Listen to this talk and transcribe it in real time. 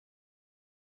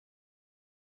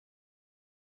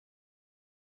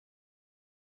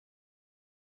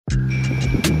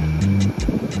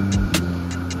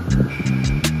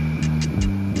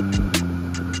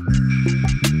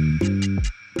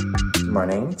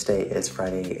morning. Today is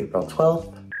Friday, April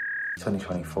 12th,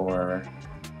 2024.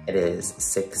 It is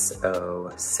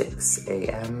 6:06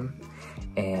 a.m.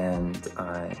 and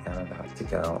I am about to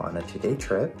go on a 2-day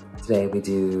trip. Today we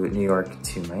do New York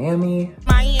to Miami.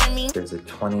 There's a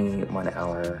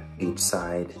 21-hour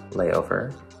beachside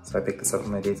layover. So I picked this up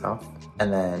on my days off.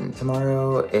 And then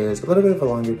tomorrow is a little bit of a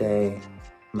longer day.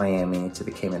 Miami to the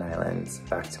Cayman Islands,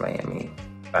 back to Miami,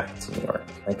 back to New York.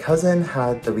 My cousin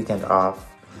had the weekend off,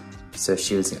 so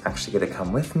she was actually gonna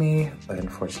come with me, but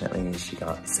unfortunately she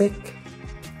got sick.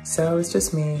 So it's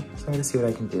just me, so I'm gonna see what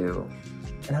I can do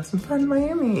and have some fun in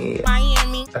Miami.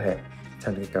 Okay,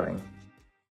 time to get going.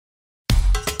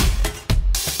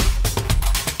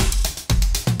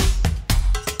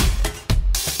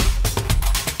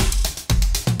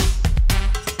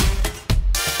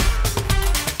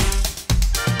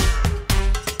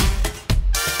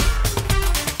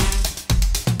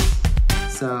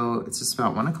 So it's just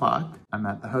about 1 o'clock. I'm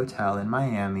at the hotel in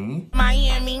Miami.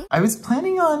 I was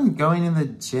planning on going to the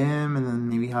gym and then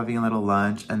maybe having a little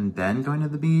lunch and then going to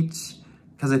the beach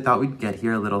because I thought we'd get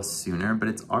here a little sooner, but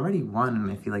it's already 1 and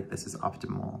I feel like this is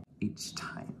optimal beach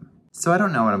time. So I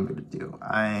don't know what I'm gonna do.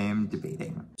 I'm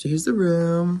debating. So here's the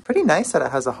room. Pretty nice that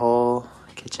it has a whole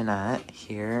kitchenette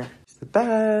here. Here's the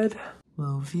bed,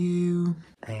 little view,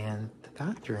 and the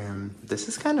bathroom. This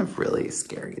is kind of really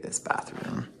scary, this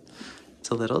bathroom. It's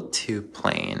a little too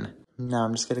plain. Now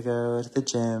I'm just gonna go to the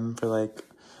gym for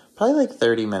probably like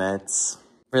 30 minutes.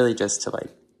 Really just to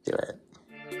do it.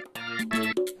 Okay,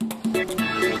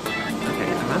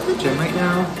 I'm at the gym right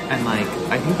now and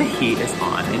I think the heat is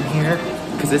on in here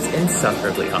because it's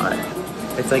insufferably hot.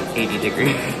 It's like 80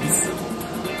 degrees.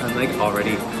 I'm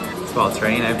already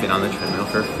sweltering. I've been on the treadmill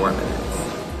for 4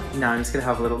 minutes. Now I'm just gonna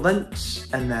have a little lunch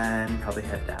and then probably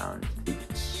head down to the beach.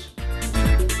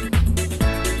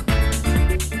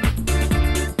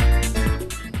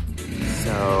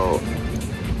 So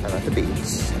I'm at the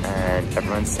beach and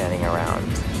everyone's standing around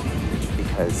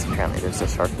because apparently there's a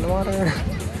shark in the water,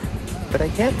 but I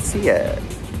can't see it.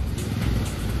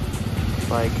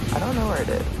 I don't know where it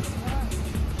is,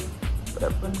 but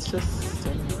everyone's just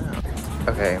standing around.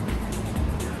 Okay,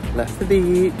 left the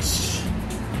beach.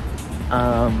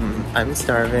 I'm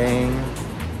starving.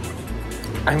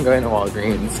 I'm going to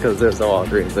Walgreens because there's a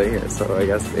Walgreens right here, so I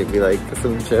guess maybe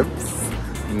some chips,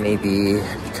 maybe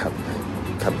cup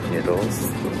noodles.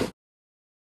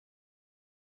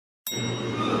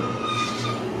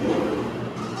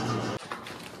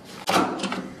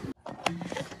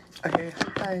 Okay,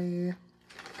 hi.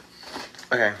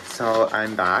 Okay, so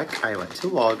I'm back. I went to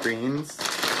Walgreens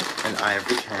and I have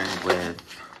returned with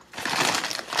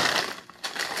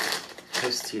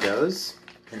Tostitos,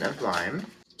 Pin of Lime,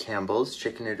 Campbell's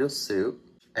chicken noodle soup,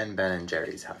 and Ben &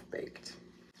 Jerry's half-baked.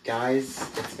 Guys,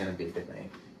 it's gonna be a good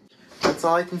night. That's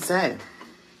all I can say.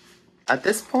 At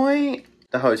this point,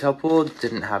 the hotel pool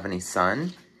didn't have any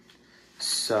sun,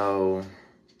 so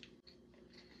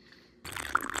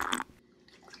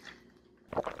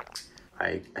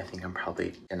I think I'm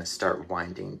probably gonna start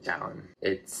winding down.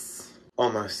 It's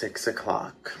almost 6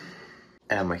 o'clock,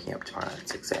 and I'm waking up tomorrow at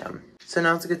 6 a.m. So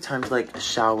now it's a good time to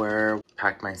shower,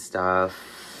 pack my stuff,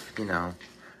 I have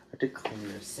to clean.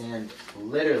 There's sand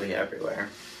literally everywhere.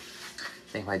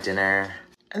 Make my dinner,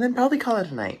 and then probably call it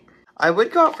a night. I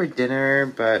would go out for dinner,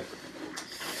 but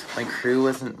my crew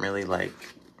wasn't really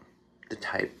the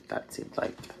type that seemed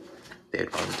like they'd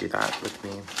want to do that with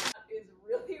me. Is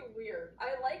really weird.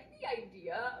 I like the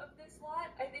idea of this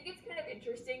lot. I think it's kind of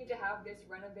interesting to have this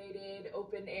renovated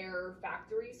open air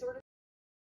factory sort of.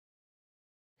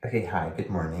 Okay, hi, good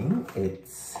morning.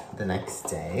 It's the next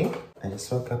day. I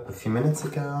just woke up a few minutes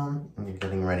ago and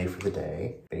getting ready for the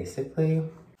day. Basically,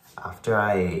 after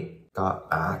I got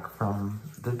back from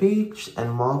the beach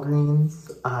and Walgreens,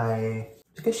 I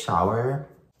took a shower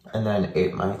and then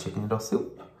ate my chicken noodle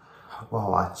soup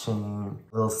while watching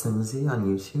Little Simsy on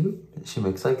YouTube. She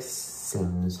makes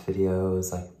Sims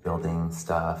videos, building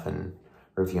stuff and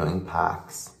reviewing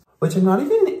packs, which I'm not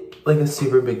even a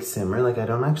super big simmer. I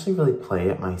don't actually really play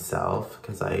it myself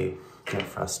because I get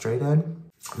frustrated,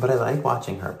 but I like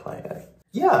watching her play it.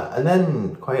 Yeah, and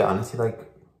then quite honestly,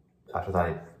 after that,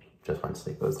 I just went to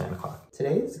sleep. It was 9 o'clock.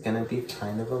 Today is gonna be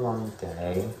kind of a long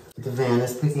day. The van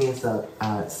is picking us up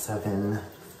at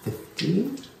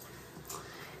 7:50,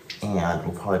 and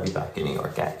we'll probably be back in New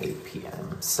York at 8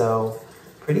 p.m. So,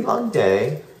 pretty long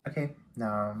day. Okay,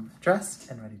 now I'm dressed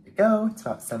and ready to go. It's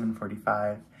about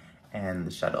 7:45, and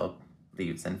the shuttle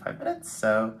leaves in 5 minutes,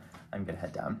 so I'm gonna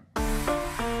head down.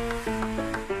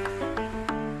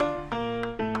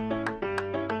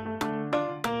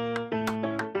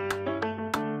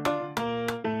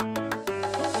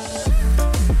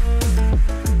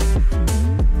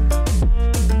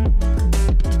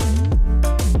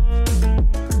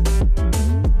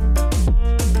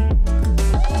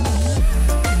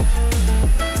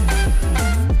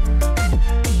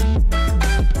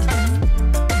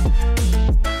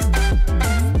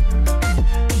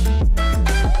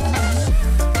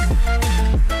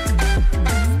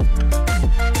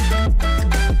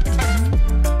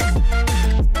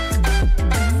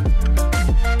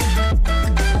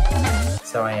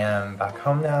 So I am back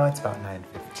home now. It's about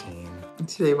 9:15.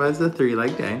 Today was a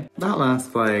 3-leg day. That last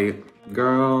flight,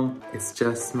 girl, it's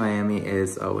just Miami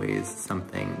is always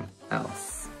something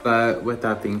else. But with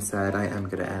that being said, I am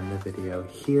gonna end the video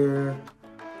here.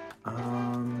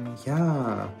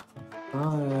 Yeah,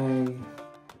 bye.